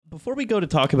before we go to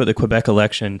talk about the Quebec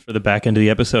election for the back end of the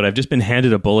episode, I've just been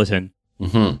handed a bulletin.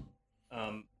 Mm-hmm.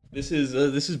 This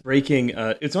is breaking.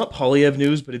 It's not Polyev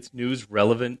news, but it's news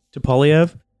relevant to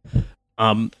Polyev.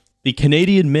 The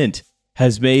Canadian Mint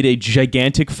has made a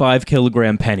gigantic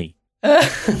 5-kilogram penny. So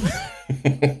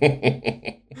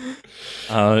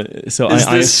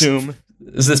I assume,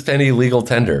 is this penny legal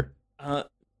tender?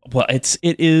 Well, it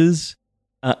is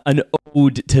an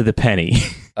ode to the penny.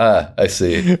 I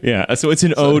see. Yeah, so it's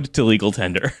an ode to legal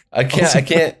tender. I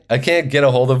can't get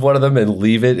a hold of one of them and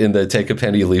leave it in the take a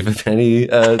penny, leave a penny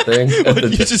thing. You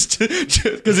just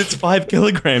because it's 5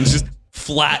 kilograms, just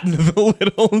flatten the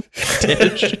little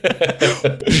dish.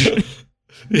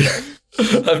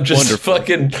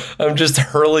 I'm just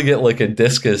hurling it like a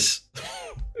discus.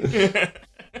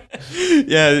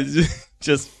 Yeah,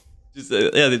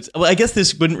 well, I guess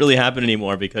this wouldn't really happen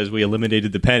anymore because we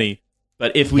eliminated the penny.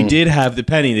 But if we did have the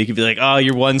penny, they could be like, "Oh,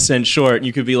 you're 1 cent short," and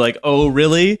you could be like, "Oh,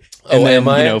 really?" And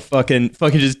then, fucking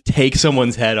just take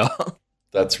someone's head off.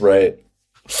 That's right.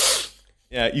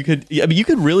 Yeah, you could. I mean, you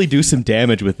could really do some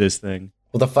damage with this thing.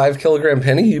 With a 5-kilogram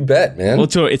penny, you bet, man. Well,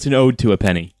 it's an ode to a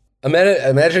penny.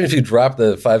 Imagine if you dropped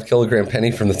the 5-kilogram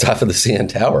penny from the top of the CN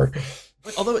Tower.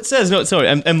 Although it says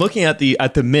I'm looking at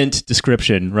the Mint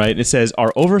description, right? And it says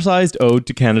our oversized ode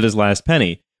to Canada's last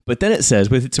penny. But then it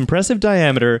says, with its impressive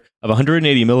diameter of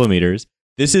 180 millimeters,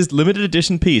 this is limited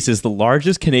edition piece is the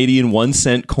largest Canadian 1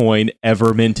 cent coin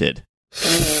ever minted.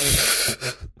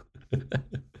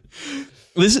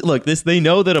 They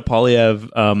know that a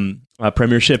Polyev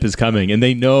premiership is coming, and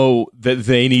they know that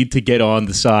they need to get on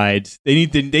the side. They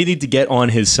need to get on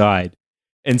his side.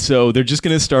 And so they're just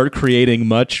going to start creating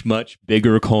much, much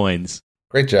bigger coins.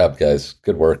 Great job, guys.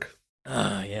 Good work.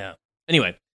 Yeah.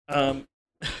 Anyway,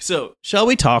 so shall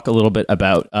we talk a little bit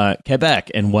about Quebec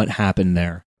and what happened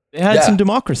there? They had some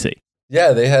democracy.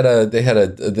 Yeah, they had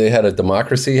a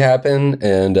democracy happen,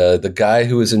 and the guy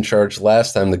who was in charge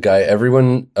last time, the guy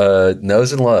everyone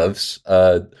knows and loves,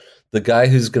 the guy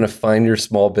who's going to find your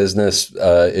small business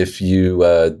if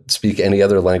you speak any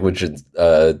other language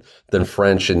than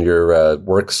French in your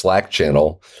work Slack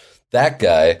channel, that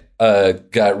guy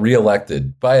got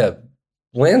reelected by a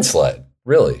landslide,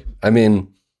 really. I mean,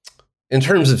 in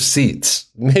terms of seats,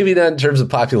 maybe not in terms of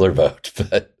popular vote,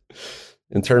 but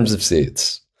in terms of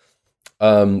seats.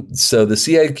 So the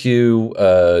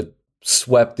CIQ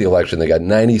swept the election. They got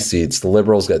 90 seats. The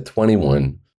Liberals got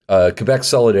 21. Quebec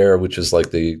Solidaire, which is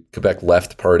like the Quebec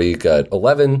Left Party, got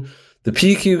 11. The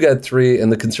PQ got 3,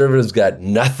 and the Conservatives got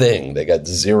nothing. They got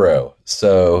 0.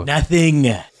 So nothing.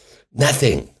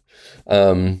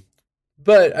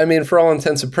 But I mean, for all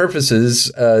intents and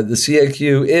purposes, the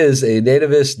CIQ is a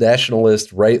nativist,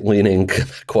 nationalist, right-leaning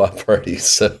Quebecois party.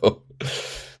 So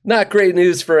not great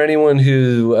news for anyone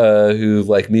who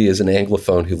like me, is an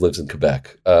Anglophone who lives in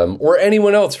Quebec, or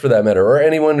anyone else for that matter, or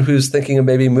anyone who's thinking of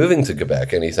maybe moving to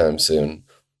Quebec anytime soon,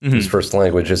 whose first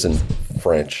language isn't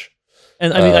French.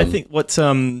 And I mean, I think what's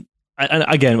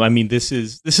this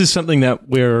is something that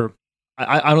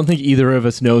I don't think either of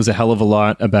us knows a hell of a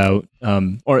lot about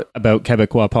or about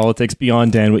Quebecois politics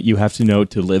beyond, Dan, what you have to know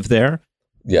to live there.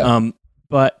 Yeah.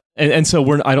 But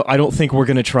so I don't think we're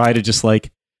going to try to just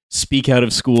like speak out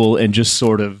of school and just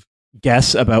sort of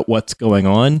guess about what's going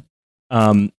on.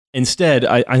 Instead,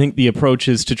 I think the approach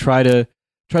is to try to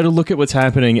look at what's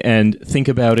happening and think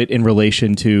about it in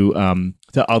relation to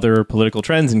other political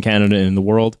trends in Canada and in the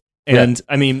world. And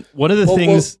I mean, one of the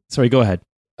things. Sorry, go ahead.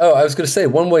 Oh, I was going to say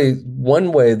one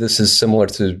way this is similar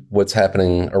to what's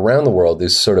happening around the world.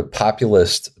 These sort of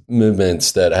populist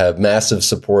movements that have massive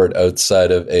support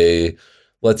outside of a,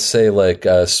 let's say, like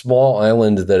a small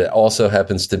island that also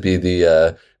happens to be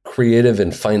the creative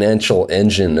and financial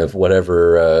engine of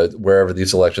wherever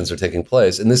these elections are taking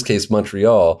place. In this case,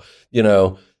 Montreal.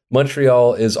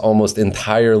 Montreal is almost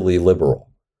entirely liberal,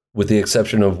 with the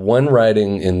exception of one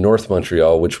riding in North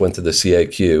Montreal, which went to the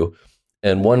CIQ.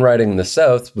 And one riding in the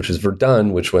south, which is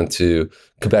Verdun, which went to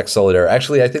Quebec Solidaire.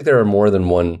 Actually, I think there are more than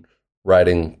one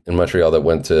riding in Montreal that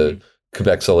went to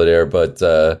Quebec Solidaire.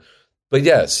 But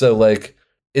yeah, so like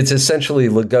it's essentially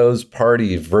Legault's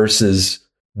party versus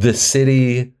the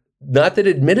city, not that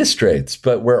administrates,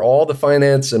 but where all the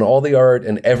finance and all the art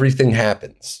and everything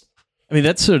happens. I mean,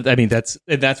 that's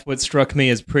what struck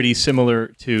me as pretty similar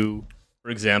to,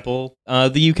 for example,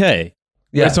 the UK.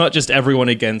 Yeah. It's not just everyone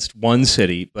against one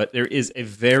city, but there is a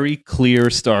very clear,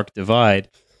 stark divide,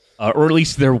 or at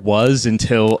least there was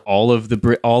until all of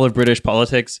British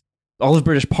politics, all of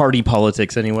British party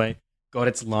politics anyway, got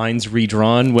its lines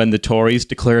redrawn when the Tories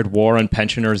declared war on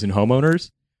pensioners and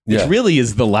homeowners, which really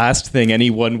is the last thing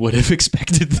anyone would have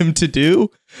expected them to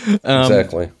do.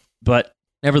 Exactly. But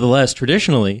Nevertheless,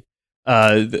 traditionally,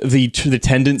 the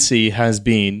tendency has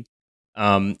been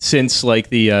since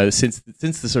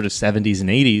the sort of 70s and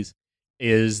 80s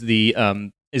is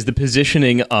the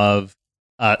positioning of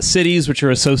cities which are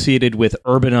associated with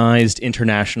urbanized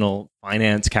international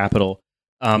finance capital,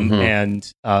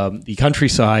 and the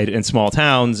countryside and small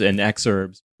towns and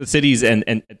exurbs, the cities and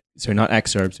sorry, not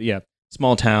exurbs, but yeah,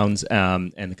 small towns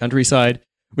and the countryside,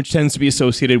 which tends to be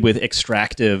associated with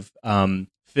extractive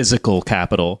physical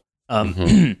capital,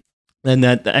 and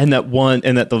that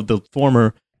the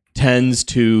former tends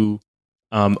to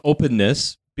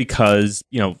openness because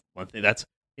that's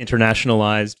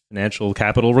internationalized financial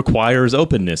capital requires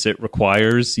openness. It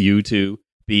requires you to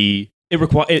be.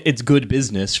 It's good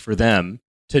business for them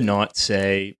to not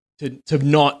say to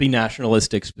not be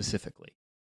nationalistic specifically.